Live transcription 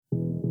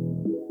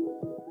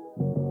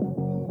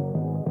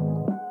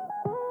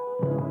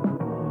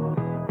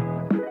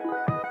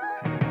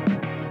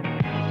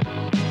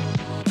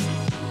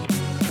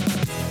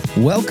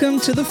Welcome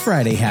to The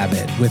Friday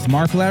Habit with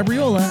Mark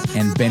Labriola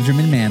and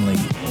Benjamin Manley.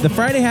 The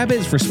Friday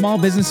Habit is for small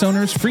business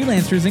owners,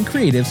 freelancers, and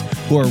creatives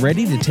who are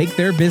ready to take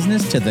their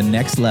business to the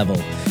next level.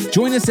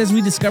 Join us as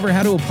we discover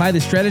how to apply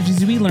the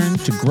strategies we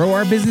learned to grow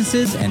our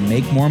businesses and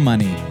make more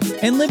money.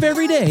 And live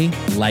every day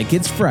like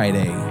it's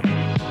Friday.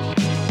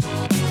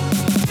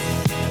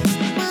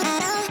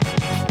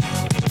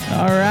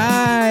 All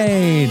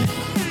right.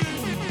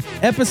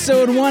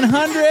 Episode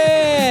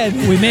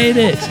 100. We made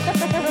it.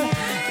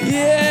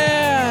 Yeah.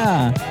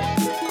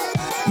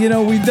 You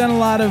know, we've done a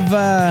lot of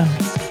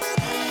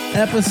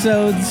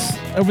episodes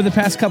over the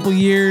past couple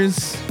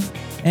years,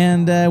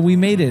 and we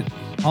made it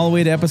all the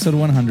way to episode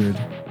 100.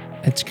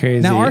 It's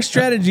crazy. Now, our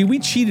strategy, we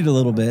cheated a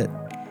little bit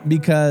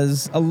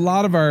because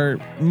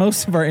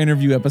most of our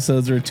interview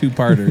episodes are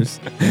two-parters.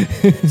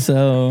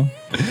 So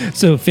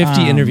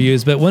 50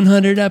 interviews, but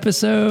 100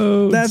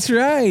 episodes. That's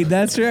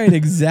right.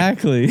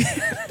 Exactly.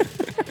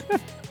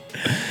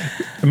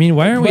 I mean,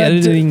 why aren't we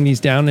editing these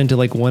down into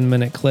like 1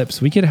 minute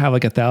clips? We could have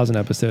like 1,000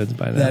 episodes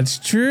by now. That's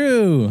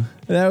true.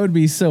 That would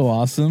be so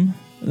awesome.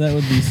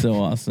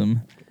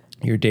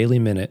 Your daily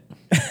minute.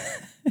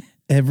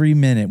 Every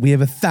minute. We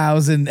have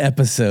 1,000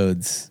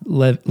 episodes.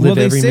 Live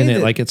every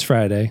minute like it's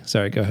Friday.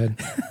 Sorry, go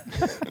ahead.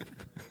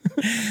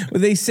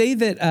 Well, they say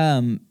that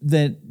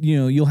that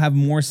you'll have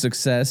more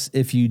success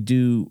if you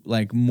do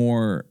like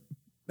more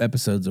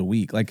episodes a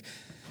week. Like,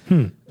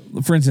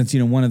 for instance,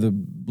 one of the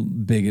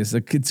biggest,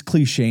 like, it's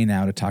cliche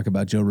now to talk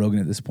about Joe Rogan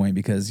at this point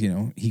because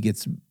he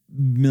gets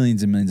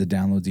millions and millions of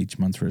downloads each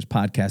month for his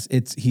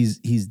podcast.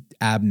 He's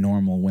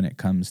abnormal when it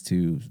comes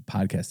to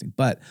podcasting.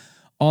 But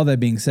all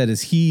that being said,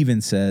 is he even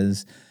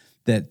says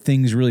that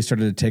things really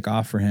started to take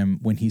off for him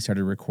when he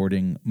started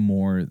recording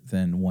more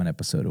than one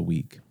episode a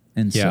week.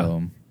 And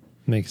so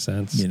makes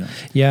sense.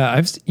 Yeah,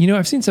 I've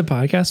seen some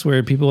podcasts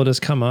where people will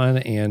just come on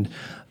and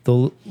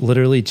they'll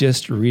literally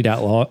just read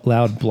out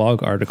loud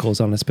blog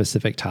articles on a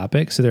specific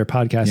topic. So their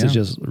podcast is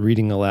just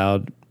reading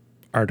aloud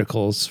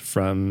articles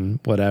from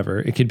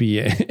whatever. It could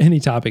be any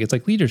topic. It's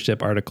like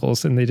leadership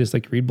articles, and they just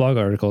like read blog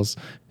articles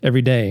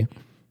every day.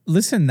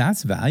 Listen,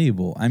 that's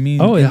valuable. I mean,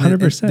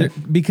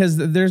 100%. Because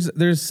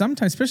there's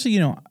sometimes,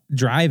 especially,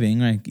 driving,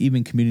 like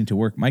even commuting to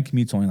work, my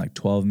commute's only like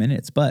 12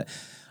 minutes, but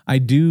I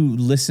do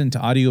listen to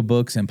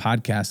audiobooks and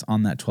podcasts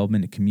on that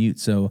 12-minute commute.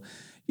 So,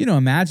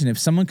 imagine if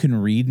someone can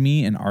read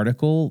me an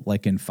article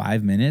like in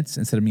 5 minutes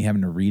instead of me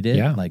having to read it.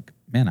 Yeah. Like,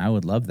 man, I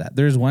would love that.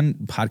 There's one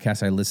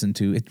podcast I listened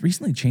to. It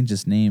recently changed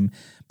its name,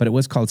 but it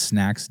was called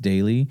Snacks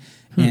Daily.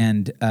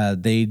 And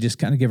they just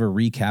kind of give a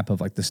recap of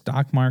like the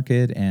stock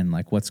market and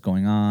like what's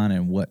going on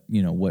and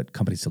what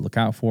companies to look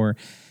out for.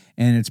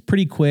 And it's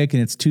pretty quick,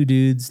 and it's two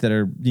dudes that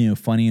are,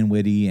 funny and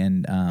witty,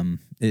 and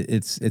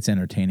it's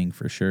entertaining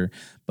for sure.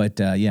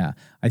 But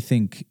I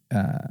think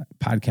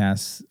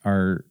podcasts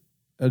are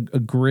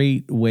a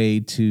great way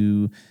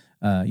to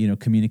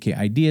communicate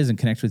ideas and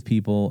connect with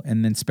people.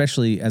 And then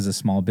especially as a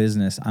small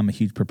business, I'm a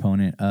huge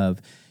proponent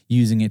of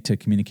using it to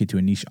communicate to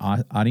a niche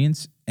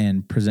audience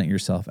and present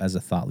yourself as a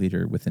thought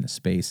leader within a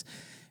space.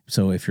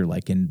 So if you're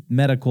like in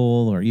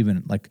medical or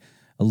even like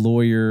a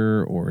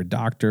lawyer or a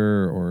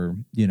doctor or,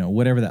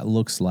 whatever that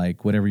looks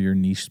like, whatever your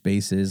niche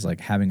space is, like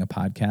having a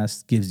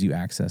podcast gives you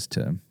access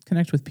to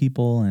connect with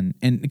people and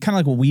kind of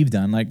like what we've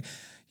done. Like,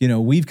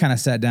 we've kind of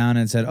sat down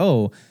and said,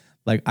 oh,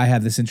 like I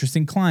have this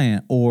interesting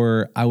client,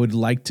 or I would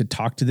like to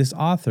talk to this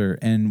author.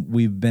 And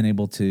we've been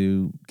able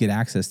to get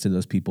access to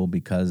those people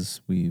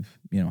because we've,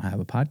 have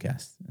a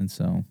podcast. And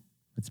so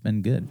it's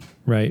been good.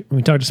 Right.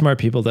 We talk to smart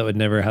people that would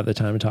never have the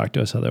time to talk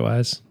to us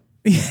otherwise.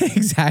 Yeah,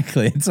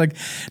 exactly. It's like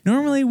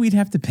normally we'd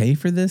have to pay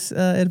for this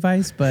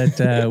advice, but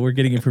we're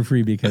getting it for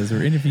free because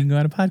we're interviewing you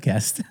on a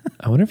podcast.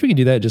 I wonder if we can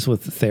do that just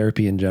with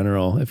therapy in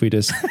general. If we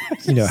just,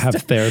 have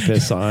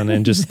therapists on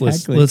and just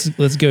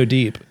let's go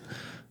deep.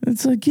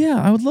 It's like,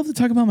 I would love to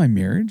talk about my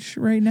marriage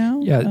right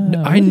now.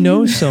 Yeah, I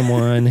know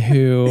someone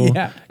who,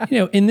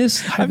 in this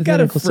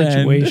hypothetical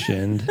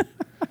situation,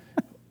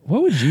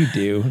 what would you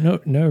do?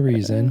 No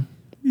reason.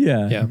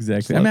 Yeah,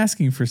 exactly. I'm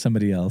asking for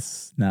somebody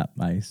else, not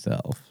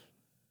myself.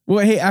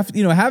 Well, hey, after,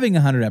 having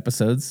 100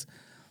 episodes,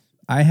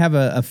 I have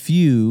a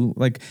few,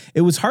 like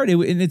it was hard.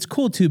 And it's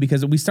cool too,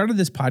 because we started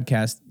this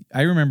podcast.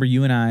 I remember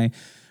you and I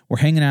were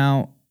hanging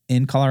out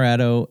in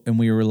Colorado, and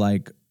we were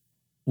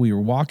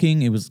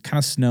walking. It was kind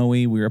of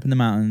snowy. We were up in the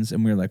mountains,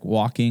 and we were like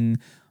walking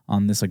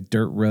on this like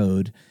dirt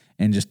road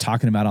and just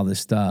talking about all this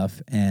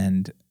stuff.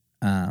 And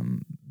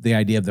the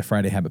idea of the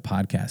Friday Habit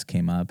podcast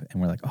came up, and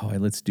we're like, oh,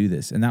 let's do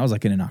this. And that was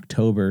like in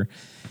October.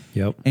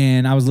 Yep.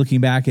 And I was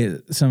looking back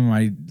at some of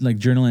my like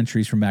journal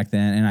entries from back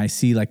then, and I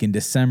see like in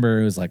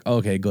December, it was like,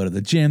 okay, go to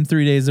the gym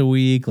 3 days a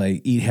week,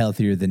 like eat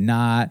healthier than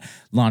not,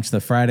 launch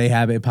the Friday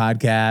Habit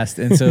podcast.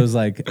 And so it was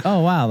like, oh,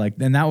 wow. Like,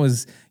 and that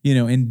was,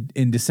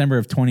 in December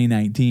of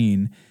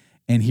 2019.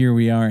 And here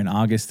we are in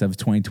August of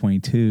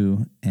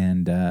 2022.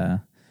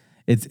 And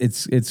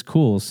it's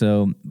cool.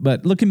 So,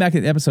 but looking back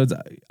at the episodes,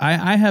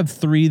 I have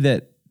 3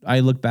 that I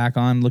look back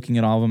on, looking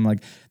at all of them.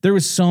 Like there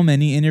was so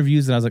many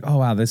interviews that I was like, oh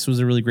wow, this was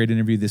a really great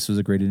interview. This was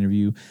a great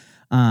interview.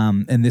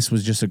 And this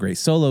was just a great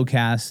solo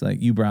cast.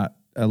 Like you brought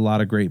a lot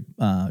of great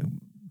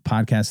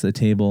podcasts to the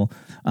table.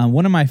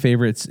 One of my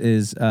favorites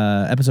is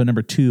episode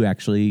number 2,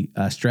 actually,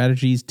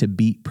 strategies to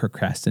beat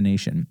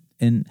procrastination.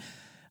 And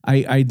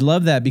I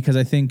love that because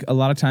I think a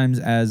lot of times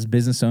as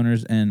business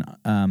owners and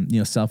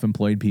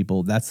self-employed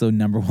people, that's the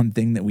number one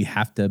thing that we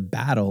have to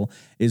battle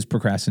is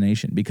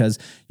procrastination, because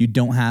you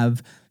don't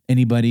have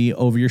anybody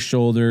over your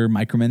shoulder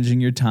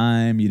micromanaging your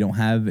time. You don't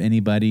have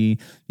anybody,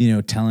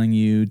 telling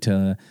you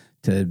to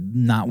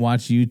not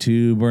watch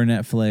YouTube or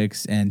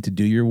Netflix and to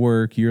do your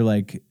work. You're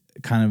like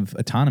kind of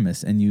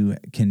autonomous and you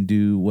can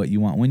do what you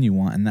want when you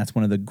want. And that's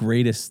one of the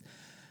greatest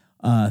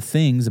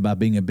things about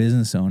being a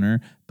business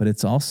owner, but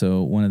it's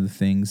also one of the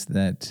things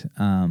that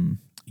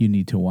you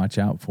need to watch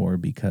out for,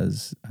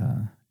 because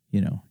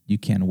you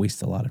can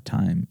waste a lot of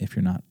time if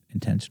you're not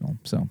intentional.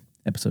 So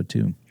episode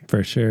 2.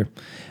 For sure.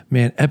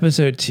 Man,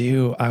 episode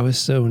 2, I was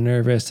so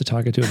nervous to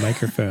talk into a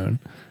microphone.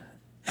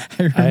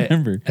 I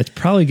remember. It's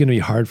probably going to be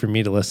hard for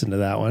me to listen to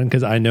that one,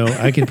 because I know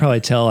I can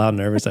probably tell how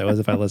nervous I was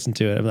if I listened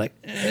to it. I'm like,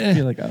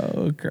 You're like,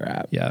 oh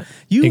crap. Yeah,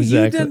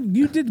 exactly.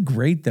 You did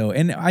great though.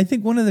 And I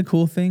think one of the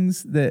cool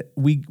things that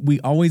we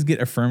always get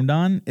affirmed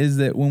on is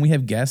that when we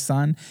have guests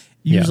on,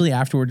 usually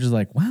afterwards is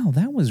like, wow,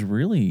 that was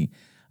really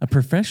a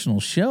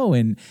professional show,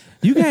 and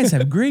you guys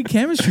have great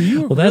chemistry.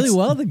 You work really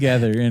well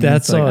together. And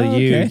that's all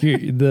okay.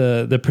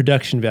 The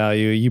production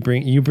value. You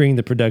bring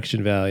the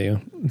production value.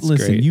 Listen,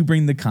 great. You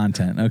bring the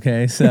content.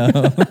 Okay,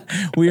 so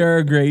we are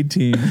a great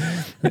team.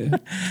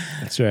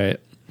 That's right.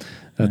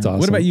 That's awesome.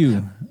 What about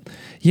you?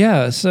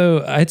 Yeah,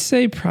 so I'd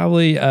say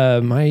probably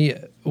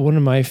one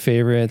of my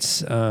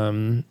favorites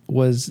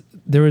was.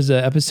 There was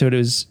an episode, it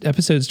was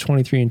episodes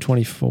 23 and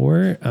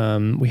 24.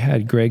 We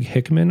had Greg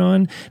Hickman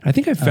on. I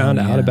think I found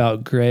out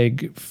about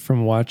Greg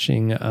from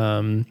watching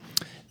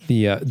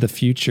the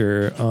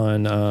Future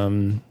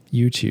on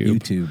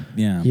YouTube.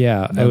 Yeah.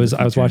 Yeah. I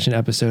was watching an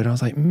episode and I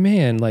was like,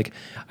 man, like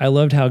I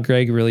loved how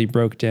Greg really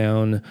broke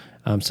down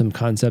some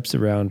concepts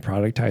around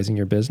productizing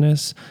your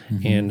business.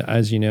 Mm-hmm. And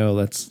as you know,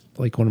 that's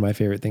like one of my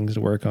favorite things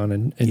to work on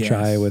and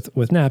try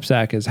with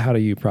Knapsack is how do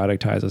you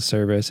productize a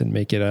service and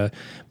make it a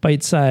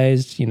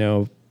bite-sized,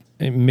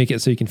 make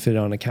it so you can fit it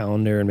on a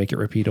calendar and make it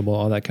repeatable,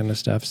 all that kind of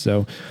stuff.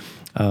 So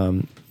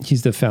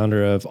he's the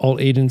founder of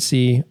Alt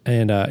Agency.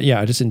 And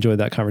I just enjoyed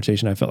that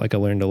conversation. I felt like I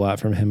learned a lot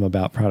from him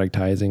about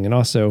productizing and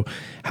also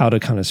how to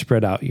kind of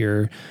spread out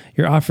your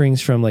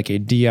offerings from like a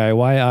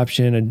DIY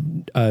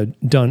option, a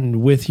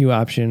done with you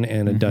option,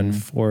 and a done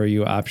for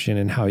you option,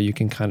 and how you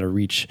can kind of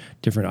reach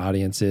different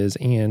audiences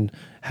and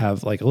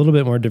have like a little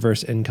bit more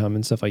diverse income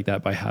and stuff like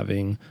that by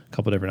having a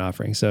couple different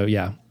offerings. So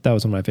yeah, that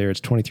was one of my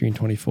favorites, 23 and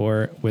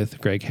 24 with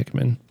Greg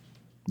Hickman.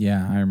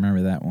 Yeah, I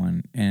remember that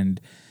one. And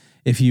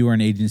if you are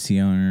an agency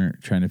owner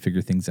trying to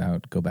figure things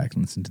out, go back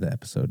and listen to the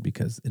episode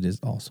because it is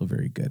also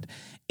very good.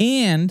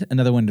 And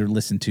another one to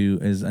listen to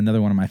is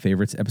another one of my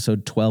favorites,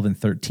 episode 12 and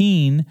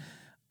 13,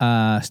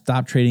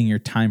 Stop Trading Your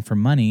Time for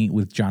Money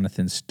with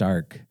Jonathan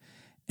Stark.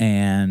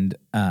 And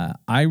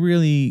I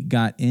really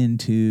got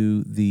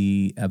into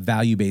the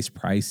value-based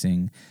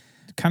pricing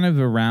kind of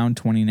around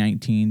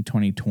 2019,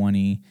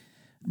 2020,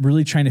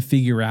 really trying to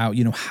figure out,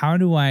 how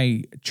do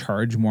I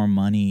charge more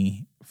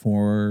money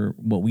for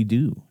what we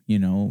do,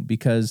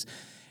 because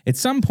at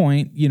some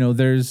point,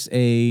 there's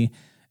a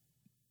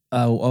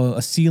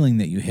ceiling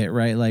that you hit,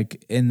 right?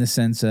 Like in the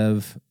sense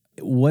of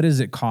what does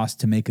it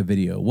cost to make a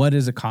video? What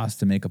does it cost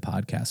to make a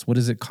podcast? What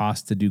does it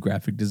cost to do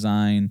graphic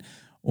design?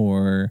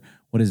 Or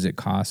what does it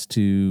cost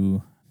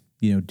to,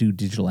 do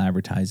digital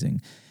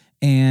advertising?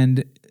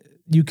 And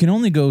you can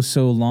only go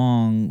so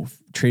long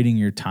trading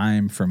your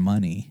time for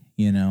money.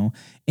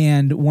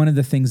 And one of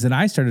the things that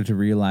I started to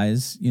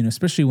realize,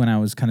 especially when I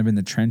was kind of in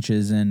the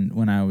trenches and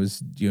when I was,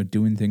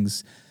 doing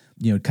things,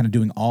 kind of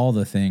doing all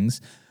the things,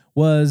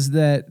 was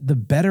that the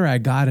better I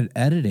got at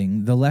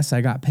editing, the less I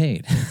got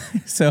paid.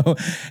 So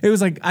it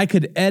was like I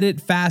could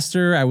edit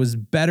faster. I was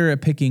better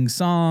at picking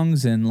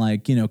songs and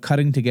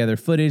cutting together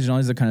footage and all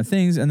these other kind of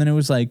things. And then it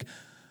was like,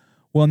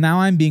 well, now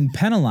I'm being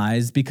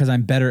penalized because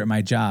I'm better at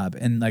my job.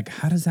 And like,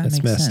 how does that make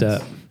sense? That's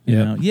messed up.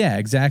 Yeah,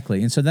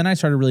 exactly. And so then I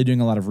started really doing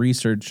a lot of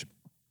research,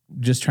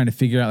 just trying to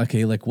figure out,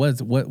 okay, like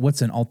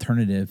what's an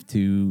alternative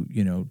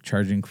to,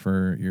 charging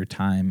for your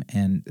time.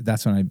 And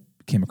that's when I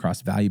came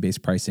across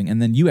value-based pricing.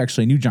 And then you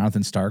actually knew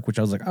Jonathan Stark, which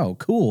I was like, oh,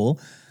 cool.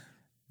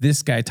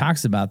 This guy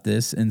talks about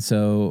this. And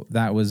so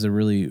that was a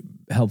really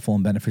helpful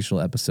and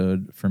beneficial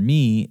episode for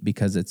me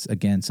because it's,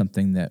 again,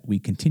 something that we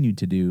continue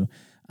to do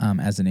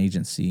as an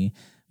agency.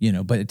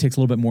 But it takes a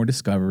little bit more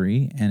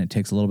discovery and it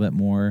takes a little bit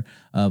more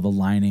of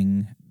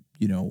aligning,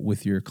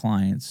 with your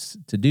clients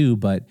to do,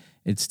 but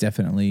it's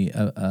definitely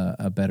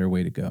a better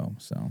way to go.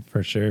 So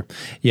for sure.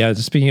 Yeah.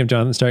 Just speaking of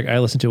Jonathan Stark, I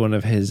listened to one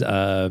of his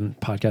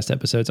podcast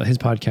episodes, his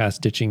podcast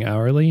Ditching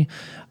Hourly.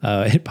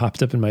 It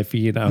popped up in my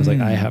feed and I was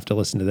like, I have to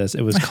listen to this.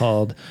 It was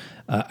called,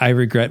 I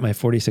Regret My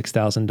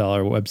 $46,000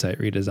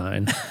 Website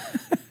Redesign.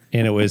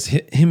 And it was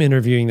him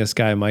interviewing this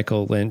guy,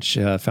 Michael Lynch,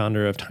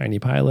 founder of Tiny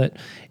Pilot.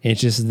 And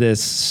it's just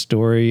this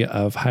story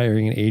of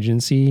hiring an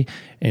agency.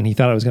 And he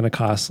thought it was going to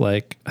cost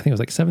I think it was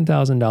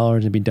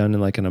 $7,000 and be done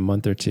in a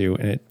month or two.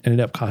 And it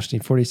ended up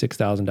costing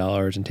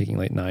 $46,000 and taking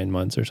 9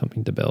 months or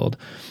something to build.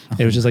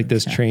 It was just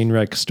this train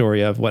wreck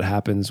story of what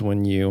happens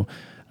when you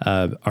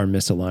are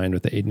misaligned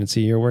with the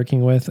agency you're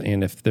working with.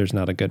 And if there's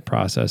not a good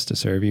process to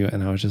serve you.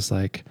 And I was just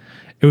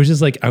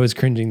I was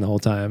cringing the whole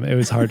time. It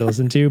was hard to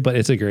listen to, but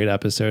it's a great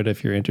episode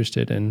if you're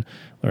interested in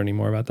learning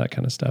more about that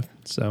kind of stuff.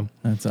 So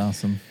that's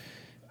awesome.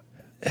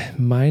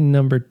 My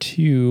number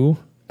 2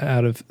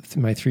 out of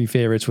my 3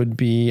 favorites would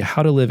be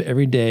How to Live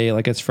Every Day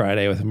Like It's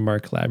Friday with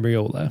Mark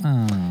Labriola.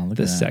 Oh, look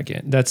at that.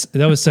 Second.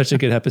 That was such a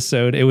good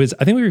episode. I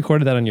think we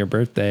recorded that on your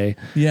birthday.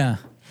 Yeah.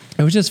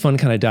 It was just fun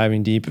kind of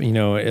diving deep,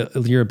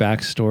 your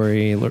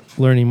backstory,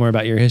 learning more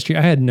about your history.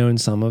 I had known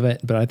some of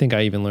it, but I think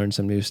I even learned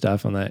some new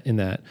stuff in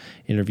that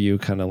interview,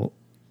 kind of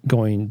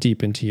going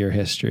deep into your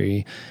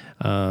history.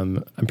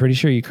 I'm pretty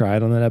sure you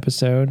cried on that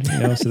episode,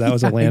 so that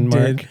was a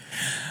landmark.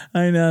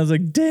 I know. I was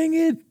like, dang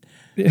it.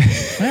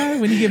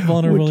 When you get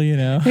vulnerable,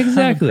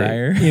 Exactly.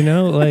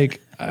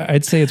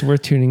 I'd say it's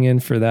worth tuning in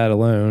for that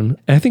alone.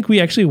 And I think we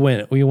actually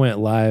went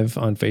live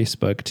on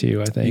Facebook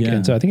too, I think. Yeah.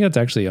 And so I think that's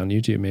actually on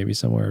YouTube, maybe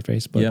somewhere or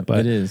Facebook. Yep, but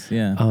it is.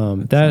 Yeah.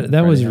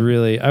 That was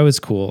really, I was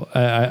cool.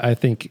 I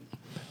think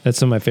that's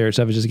some of my favorite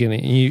stuff is just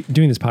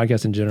doing this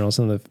podcast in general.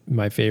 Some of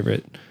my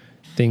favorite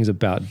things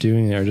about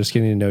doing it are just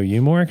getting to know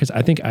you more. Cause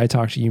I think I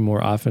talk to you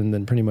more often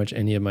than pretty much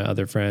any of my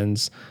other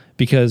friends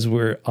because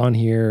we're on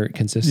here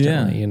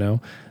consistently,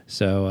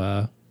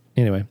 So,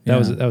 anyway, that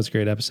was a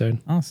great episode.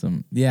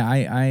 Awesome. Yeah,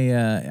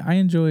 I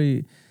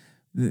enjoy.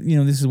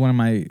 This is one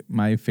of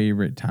my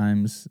favorite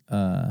times.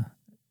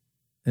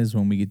 Is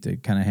when we get to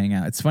kind of hang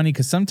out. It's funny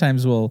because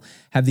sometimes we'll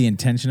have the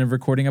intention of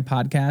recording a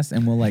podcast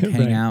and we'll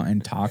hang out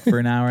and talk for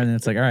an hour, and then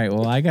it's all right,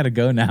 well, I got to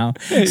go now.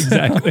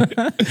 Exactly.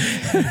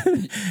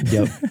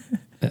 Yep,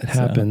 it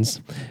happens.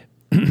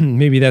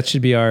 Maybe that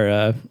should be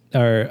our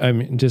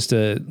just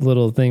a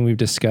little thing we've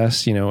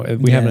discussed. We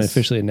haven't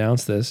officially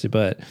announced this,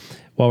 but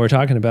while we're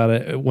talking about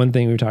it, one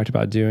thing we've talked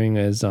about doing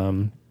is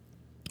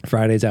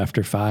Fridays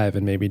after 5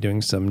 and maybe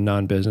doing some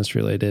non-business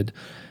related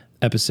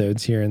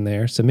episodes here and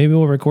there. So maybe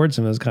we'll record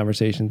some of those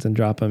conversations and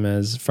drop them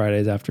as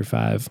Fridays after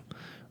 5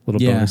 little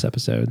bonus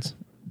episodes.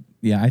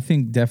 Yeah, I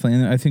think definitely.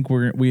 And I think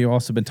we've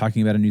also been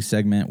talking about a new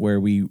segment where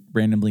we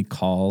randomly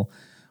call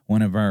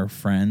one of our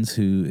friends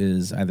who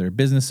is either a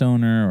business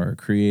owner or a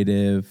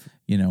creative,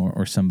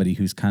 or somebody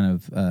who's kind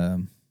of,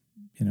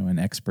 an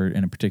expert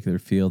in a particular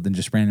field, and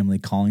just randomly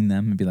calling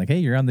them and be like, hey,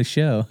 you're on the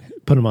show.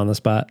 Put them on the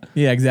spot.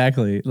 Yeah,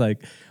 exactly.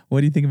 What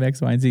do you think of X,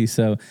 Y, and Z?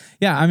 So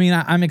yeah,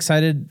 I'm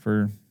excited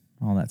for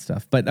all that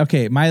stuff. But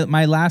okay,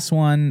 my last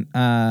one,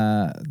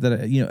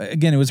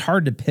 again, it was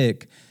hard to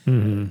pick,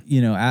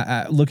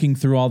 looking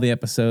through all the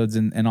episodes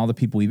and all the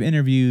people we've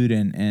interviewed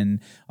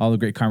and all the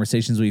great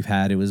conversations we've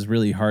had, it was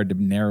really hard to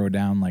narrow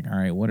down all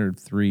right, what are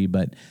 3?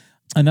 But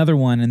another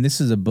one, and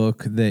this is a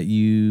book that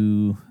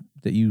you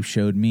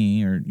showed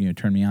me or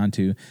turned me on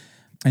to,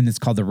 and it's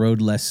called The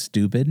Road Less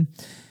Stupid.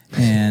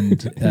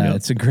 And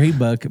it's a great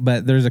book,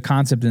 but there's a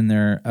concept in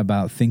there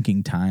about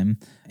thinking time.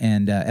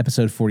 And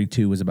episode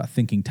 42 was about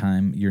thinking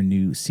time, your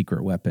new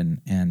secret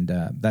weapon. And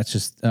that's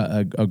just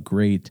a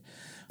great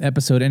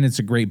episode. And it's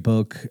a great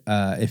book.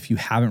 If you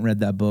haven't read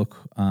that book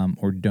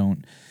or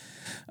don't,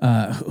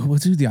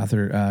 who's the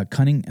author?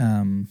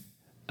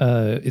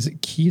 Is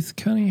it Keith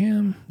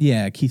Cunningham?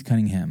 Yeah, Keith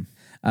Cunningham.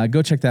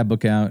 Go check that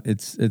book out.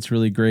 It's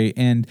really great.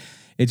 And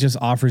it just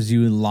offers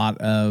you a lot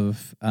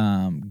of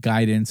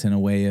guidance and a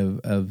way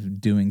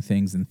of doing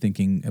things and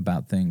thinking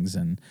about things.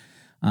 And,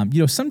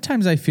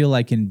 sometimes I feel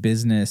like in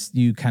business,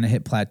 you kind of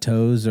hit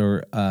plateaus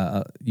or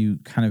you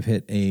kind of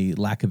hit a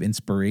lack of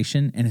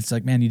inspiration. And it's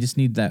like, man, you just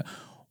need that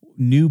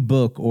new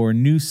book or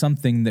new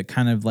something that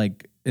kind of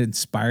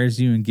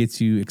inspires you and gets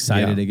you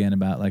excited again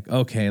about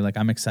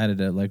I'm excited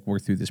to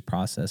work through this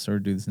process or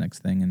do this next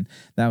thing. And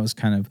that was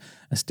kind of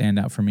a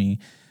standout for me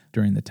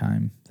during the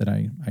time that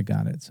I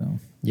got it. So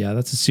yeah,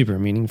 that's a super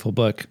meaningful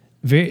book.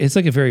 It's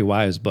a very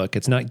wise book.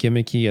 It's not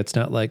gimmicky. It's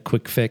not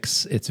quick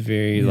fix. It's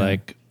very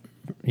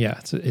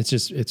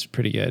it's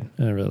pretty good.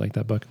 I really like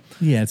that book.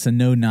 Yeah. It's a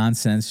no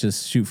nonsense,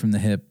 just shoot from the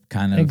hip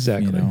kind of,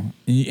 exactly.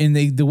 And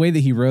the way that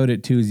he wrote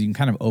it too, is you can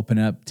kind of open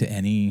up to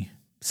any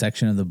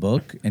section of the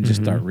book and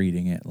just start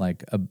reading it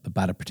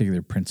about a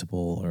particular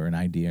principle or an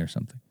idea or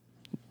something.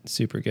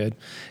 Super good.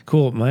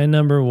 Cool. My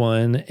number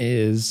 1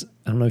 is,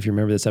 I don't know if you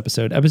remember this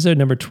episode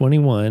number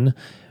 21,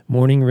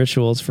 Morning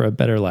Rituals for a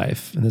Better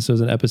Life. And this was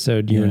an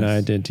episode you and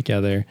I did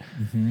together.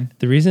 Mm-hmm.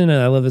 The reason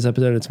I love this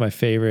episode, it's my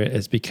favorite,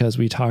 is because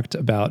we talked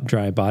about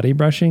dry body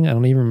brushing. I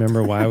don't even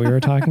remember why we were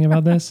talking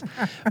about this,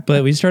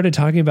 but we started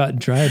talking about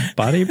dry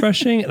body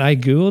brushing and I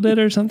Googled it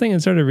or something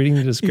and started reading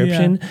the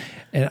description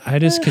and I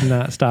just could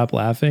not stop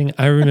laughing.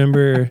 I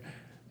remember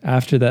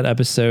after that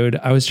episode,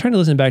 I was trying to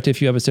listen back to a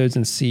few episodes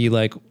and see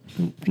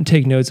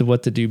take notes of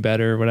what to do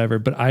better or whatever.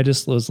 But I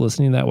just was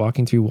listening to that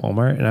walking through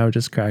Walmart and I was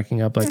just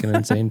cracking up like an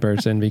insane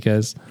person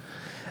because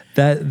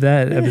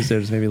That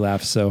episode just made me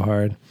laugh so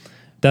hard.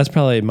 That's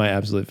probably my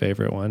absolute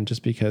favorite one,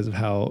 just because of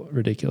how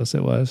ridiculous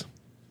it was.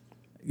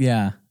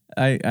 Yeah,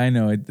 I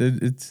know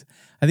it's.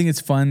 I think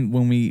it's fun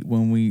when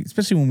we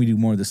especially when we do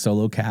more of the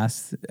solo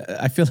casts.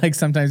 I feel like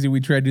sometimes we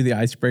try to do the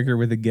icebreaker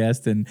with a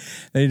guest and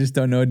they just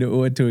don't know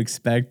what to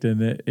expect,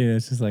 and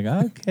it's just like,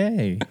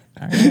 okay,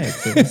 all right,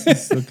 so this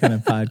is what kind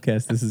of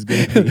podcast this is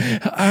going to be.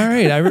 All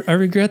right, I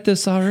regret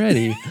this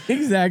already.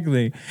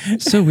 Exactly.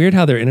 It's so weird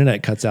how their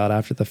internet cuts out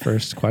after the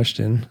first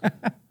question.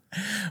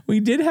 We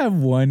did have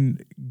one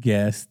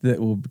guest that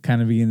will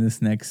kind of be in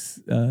this next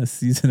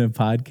season of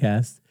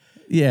podcast.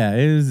 Yeah,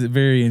 it was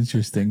very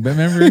interesting. But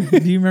do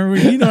you remember?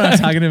 You know what I'm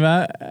talking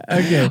about?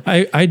 Okay.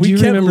 I do remember. We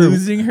kept remember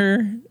losing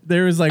her.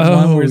 There was like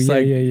one where it's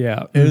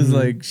yeah. It was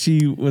like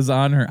she was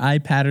on her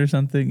iPad or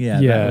something. Yeah.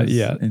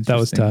 That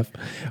was tough.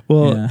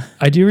 Well,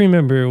 I do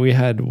remember we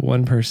had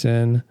one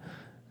person.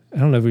 I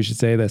don't know if we should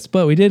say this,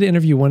 but we did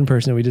interview one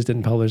person. We just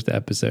didn't publish the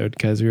episode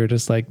because we were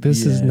just like,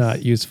 this is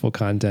not useful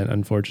content,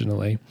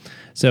 unfortunately.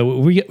 So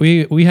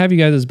we have you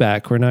guys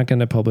back. We're not going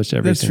to publish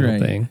every single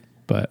thing.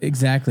 But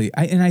exactly.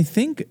 I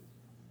think,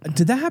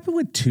 did that happen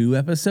with 2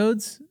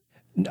 episodes?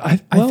 I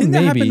think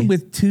that happened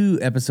with 2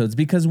 episodes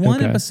because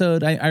one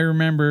episode, I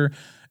remember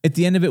at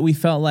the end of it, we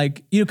felt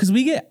like, because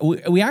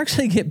we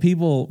actually get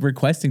people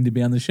requesting to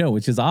be on the show,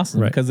 which is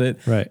awesome because it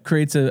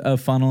creates a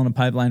funnel and a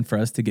pipeline for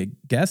us to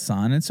get guests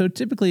on. And so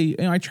typically,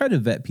 I try to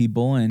vet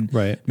people and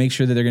make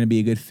sure that they're going to be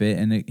a good fit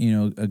and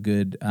a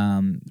good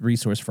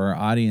resource for our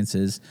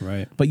audiences.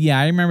 Right. But yeah,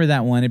 I remember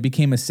that one. It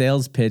became a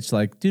sales pitch.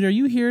 Like, dude, are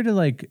you here to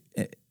like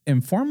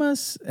inform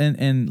us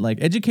and like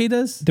educate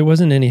us? There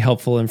wasn't any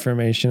helpful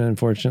information,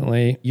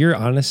 unfortunately. Your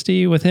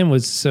honesty with him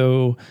was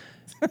so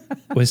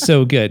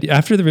good.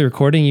 After the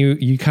recording,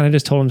 you kind of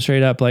just told him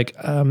straight up, like,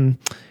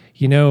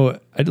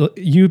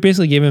 you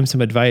basically gave him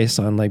some advice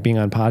on like being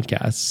on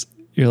podcasts.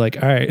 You're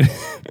like, all right.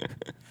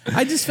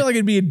 I just feel like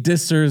it'd be a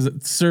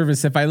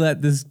disservice if I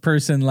let this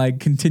person like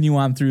continue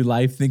on through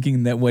life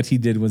thinking that what he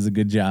did was a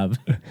good job.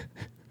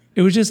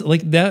 It was just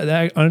like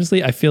that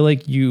honestly, I feel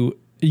like you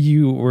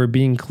were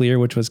being clear,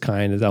 which was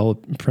kind. The whole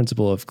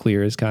principle of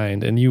clear is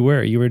kind, and you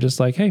were just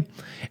like, hey.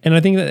 And I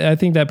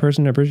think that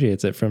person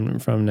appreciates it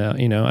from now.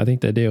 I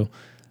think they do,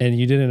 and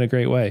you did it in a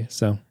great way.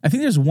 So I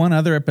think there's one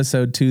other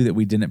episode too that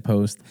we didn't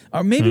post,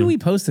 or maybe we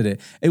posted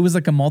it. It was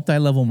like a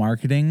multi-level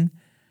marketing.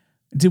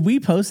 Did we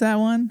post that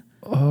one?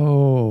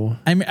 Oh,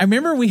 I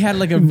remember we had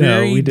like a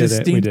very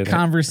distinct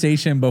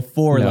conversation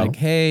before, like,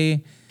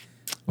 hey,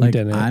 like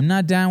I'm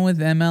not down with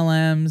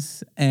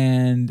MLMs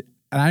and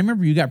I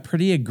remember you got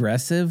pretty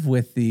aggressive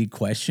with the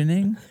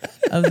questioning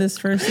of this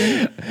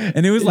person.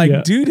 And it was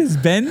like, dude, has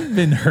Ben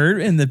been hurt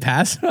in the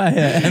past by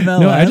a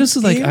MLM? No, I just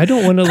was like, I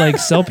don't want to like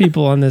sell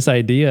people on this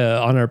idea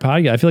on our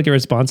podcast. I feel like a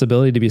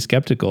responsibility to be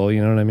skeptical.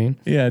 You know what I mean?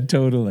 Yeah,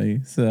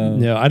 totally. So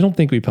no, I don't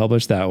think we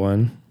published that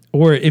one.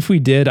 Or if we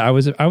did, I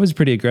was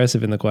pretty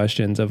aggressive in the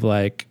questions of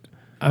like,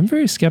 I'm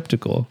very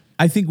skeptical.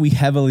 I think we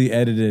heavily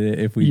edited it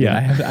if we did.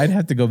 I'd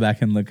have to go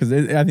back and look because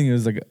I think it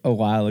was like a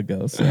while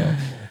ago. So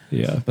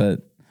yeah.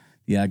 But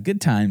yeah,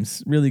 good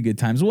times, really good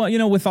times.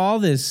 Well, with all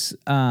this,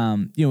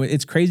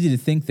 it's crazy to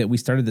think that we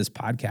started this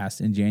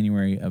podcast in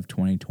January of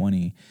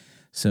 2020.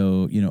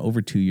 So,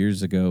 over 2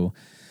 years ago.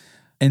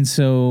 And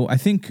so I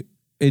think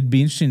it'd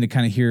be interesting to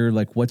kind of hear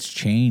like what's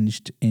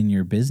changed in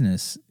your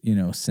business,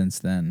 since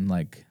then.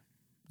 Like,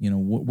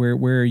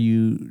 where are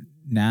you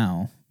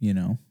now,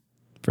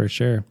 For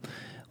sure.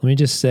 Let me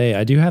just say,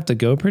 I do have to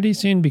go pretty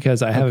soon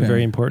because I have a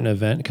very important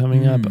event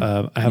coming up.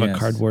 I have a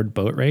cardboard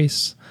boat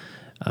race.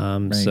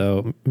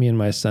 So me and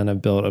my son have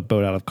built a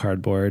boat out of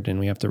cardboard and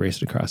we have to race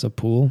it across a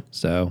pool.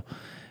 So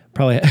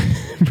probably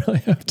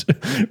have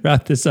to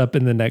wrap this up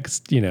in the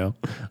next, 5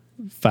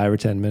 or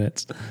 10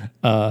 minutes.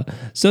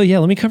 So yeah,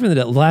 let me cover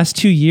the last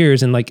 2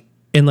 years in 5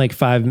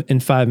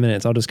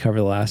 minutes. I'll just cover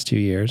the last 2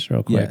 years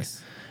real quick.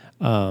 Yes.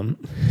 I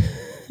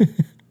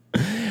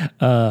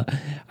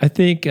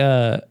think,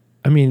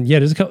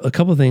 there's a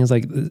couple of things.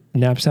 Like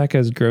Knapsack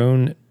has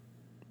grown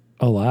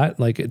a lot.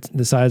 Like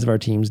the size of our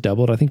team's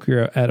doubled. I think we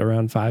were at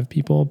around 5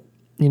 people,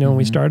 when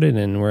we started,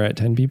 and we're at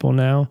 10 people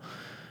now.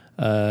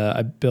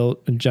 I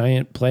built a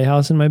giant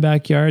playhouse in my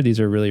backyard. These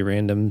are really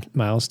random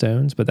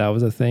milestones, but that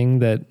was a thing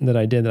that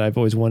I did that I've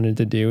always wanted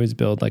to do, is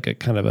build like a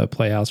kind of a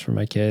playhouse for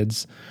my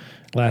kids.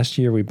 Last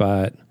year we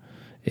bought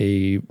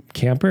a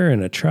camper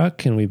and a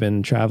truck, and we've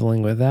been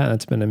traveling with that.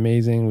 That's been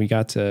amazing.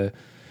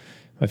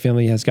 My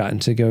family has gotten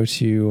to go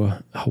to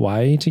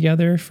Hawaii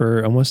together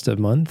for almost a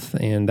month,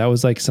 and that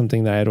was like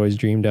something that I had always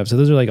dreamed of. So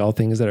those are like all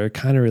things that are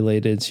kind of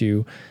related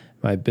to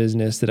my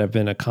business that have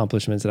been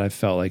accomplishments that I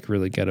felt like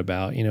really good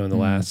about, in the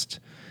last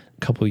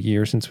couple of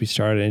years since we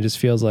started. It just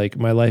feels like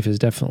my life is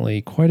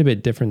definitely quite a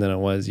bit different than it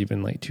was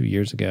even like 2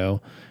 years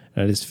ago.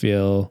 And I just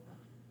feel,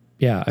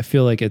 I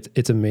feel like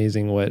it's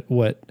amazing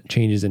what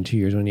changes in 2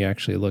 years when you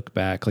actually look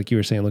back. Like you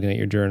were saying, looking at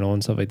your journal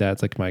and stuff like that.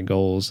 It's like my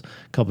goals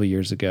a couple of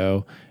years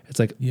ago. It's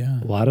like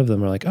a lot of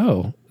them are like,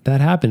 oh, that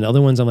happened. Other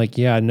ones I'm like,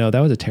 yeah, no, that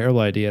was a terrible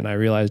idea. And I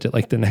realized it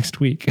like the next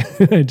week.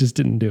 I just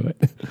didn't do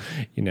it,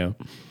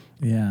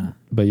 Yeah.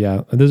 But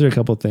yeah, those are a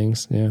couple of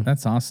things. Yeah.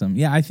 That's awesome.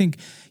 Yeah. I think,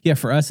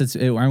 for us,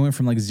 I went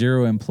from like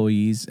 0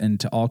 employees and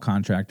to all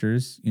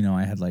contractors.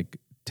 I had like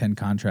 10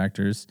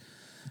 contractors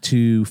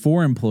to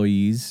 4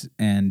 employees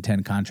and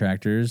 10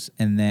 contractors.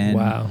 And then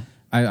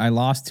I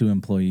lost 2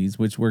 employees,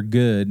 which were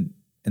good.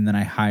 And then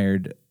I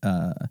hired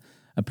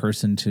a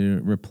person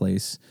to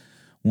replace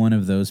one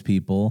of those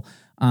people.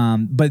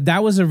 But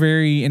that was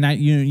you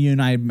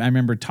and I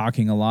remember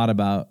talking a lot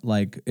about,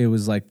 like, it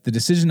was like the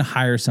decision to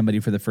hire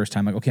somebody for the first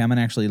time. Like, okay, I'm going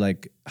to actually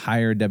like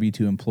hire a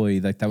W-2 employee.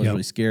 Like that was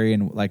really scary.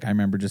 And like, I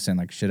remember just saying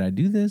like, should I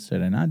do this?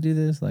 Should I not do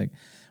this? Like,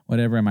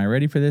 whatever. Am I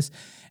ready for this?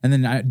 And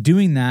then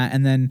doing that.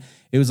 And then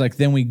it was like,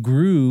 then we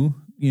grew,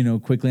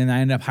 quickly. And I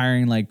ended up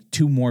hiring like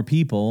 2 more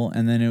people.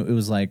 And then it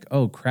was like,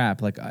 oh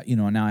crap. Like,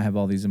 now I have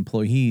all these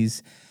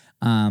employees.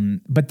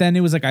 But then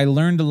it was like, I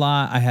learned a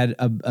lot. I had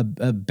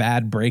a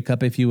bad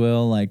breakup, if you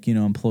will, like,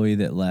 employee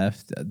that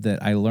left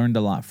that I learned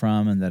a lot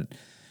from, and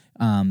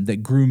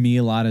that grew me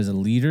a lot as a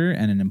leader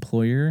and an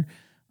employer.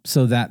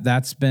 So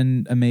that's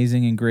been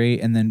amazing and great.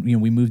 And then,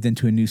 we moved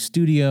into a new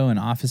studio and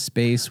office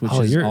space, which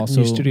is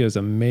also new studio is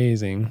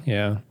amazing.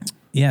 Yeah.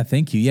 Yeah.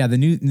 Thank you. Yeah. The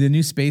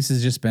new space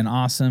has just been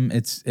awesome.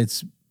 It's,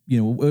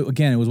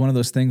 again, it was one of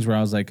those things where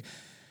I was like,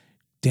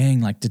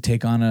 dang, like to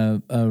take on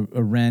a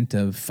rent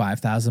of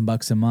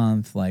 $5,000 a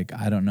month. Like,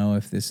 I don't know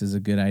if this is a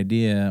good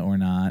idea or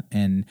not.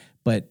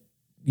 But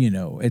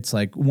it's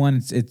like,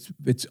 one,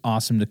 it's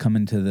awesome to come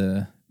into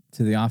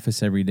the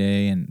office every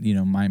day, and,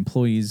 my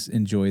employees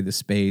enjoy the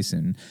space,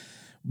 and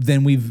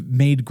then we've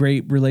made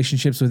great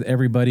relationships with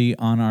everybody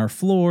on our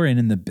floor and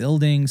in the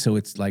building. So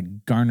it's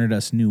like garnered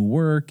us new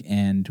work,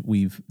 and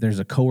there's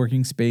a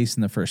co-working space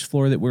in the first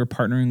floor that we're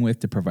partnering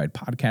with to provide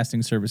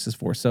podcasting services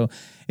for. So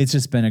it's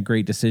just been a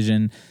great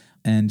decision,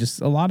 and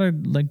just a lot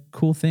of like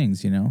cool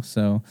things,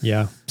 So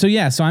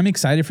So I'm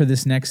excited for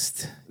this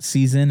next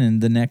season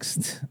and the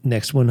next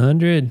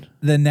 100.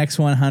 The next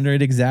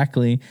 100,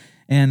 exactly.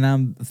 And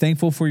I'm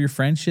thankful for your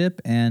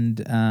friendship, and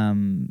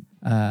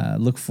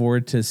look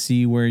forward to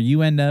see where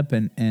you end up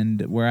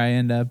and where I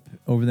end up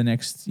over the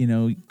next,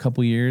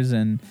 couple years,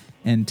 and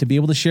to be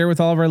able to share with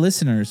all of our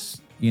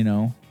listeners,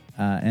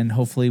 and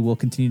hopefully we'll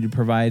continue to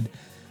provide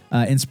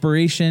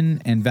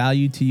inspiration and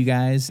value to you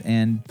guys.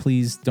 And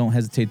please don't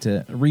hesitate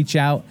to reach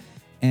out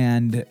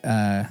and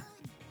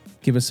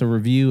give us a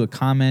review, a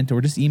comment,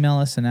 or just email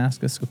us and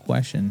ask us a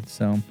question.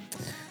 So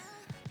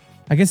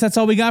I guess that's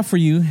all we got for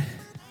you.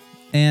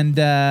 And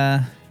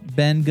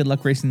Ben, good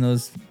luck racing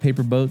those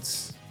paper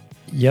boats.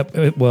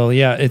 Yep. Well,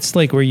 yeah, it's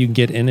like where you can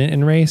get in it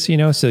and race,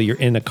 so you're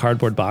in a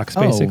cardboard box,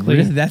 basically. Oh,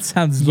 really? That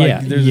sounds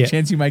like there's a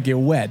chance you might get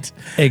wet.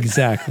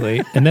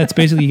 Exactly. And that's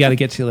basically, you got to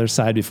get to the other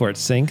side before it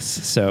sinks.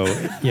 So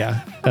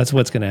yeah, that's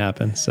what's going to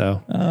happen.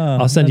 So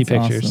I'll send you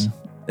pictures.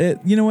 Awesome.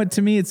 You know what?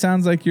 To me, it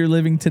sounds like you're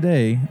living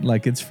today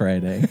like it's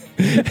Friday.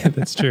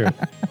 That's true. All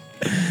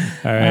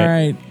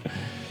right.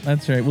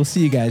 That's right. We'll see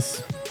you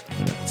guys.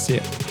 See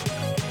ya.